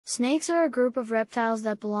Snakes are a group of reptiles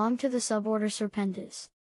that belong to the suborder Serpentes.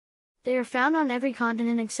 They are found on every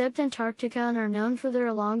continent except Antarctica and are known for their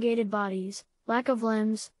elongated bodies, lack of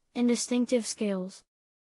limbs, and distinctive scales.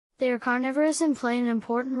 They are carnivorous and play an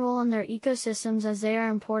important role in their ecosystems as they are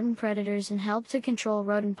important predators and help to control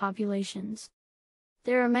rodent populations.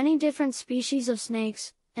 There are many different species of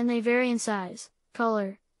snakes, and they vary in size,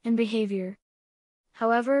 color, and behavior.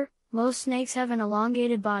 However, most snakes have an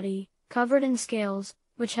elongated body, covered in scales,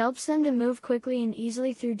 which helps them to move quickly and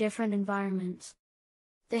easily through different environments.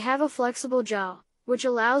 They have a flexible jaw, which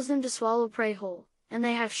allows them to swallow prey whole, and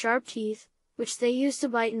they have sharp teeth, which they use to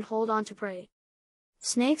bite and hold onto prey.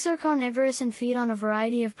 Snakes are carnivorous and feed on a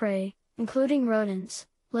variety of prey, including rodents,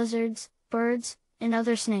 lizards, birds, and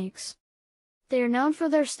other snakes. They are known for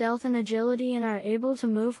their stealth and agility and are able to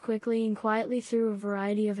move quickly and quietly through a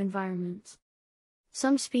variety of environments.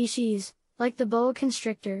 Some species, like the boa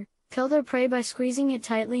constrictor, kill their prey by squeezing it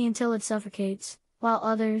tightly until it suffocates, while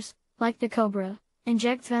others, like the cobra,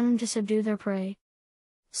 inject venom to subdue their prey.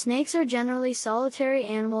 Snakes are generally solitary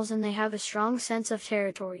animals and they have a strong sense of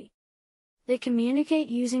territory. They communicate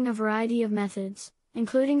using a variety of methods,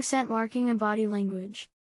 including scent marking and body language.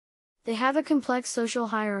 They have a complex social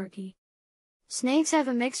hierarchy. Snakes have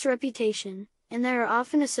a mixed reputation, and they are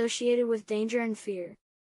often associated with danger and fear.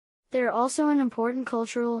 They are also an important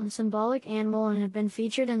cultural and symbolic animal and have been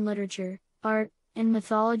featured in literature, art, and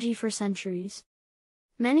mythology for centuries.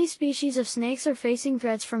 Many species of snakes are facing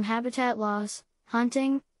threats from habitat loss,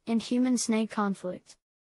 hunting, and human-snake conflict.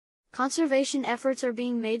 Conservation efforts are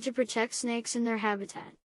being made to protect snakes in their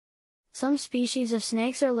habitat. Some species of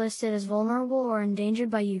snakes are listed as vulnerable or endangered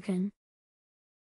by UCAN.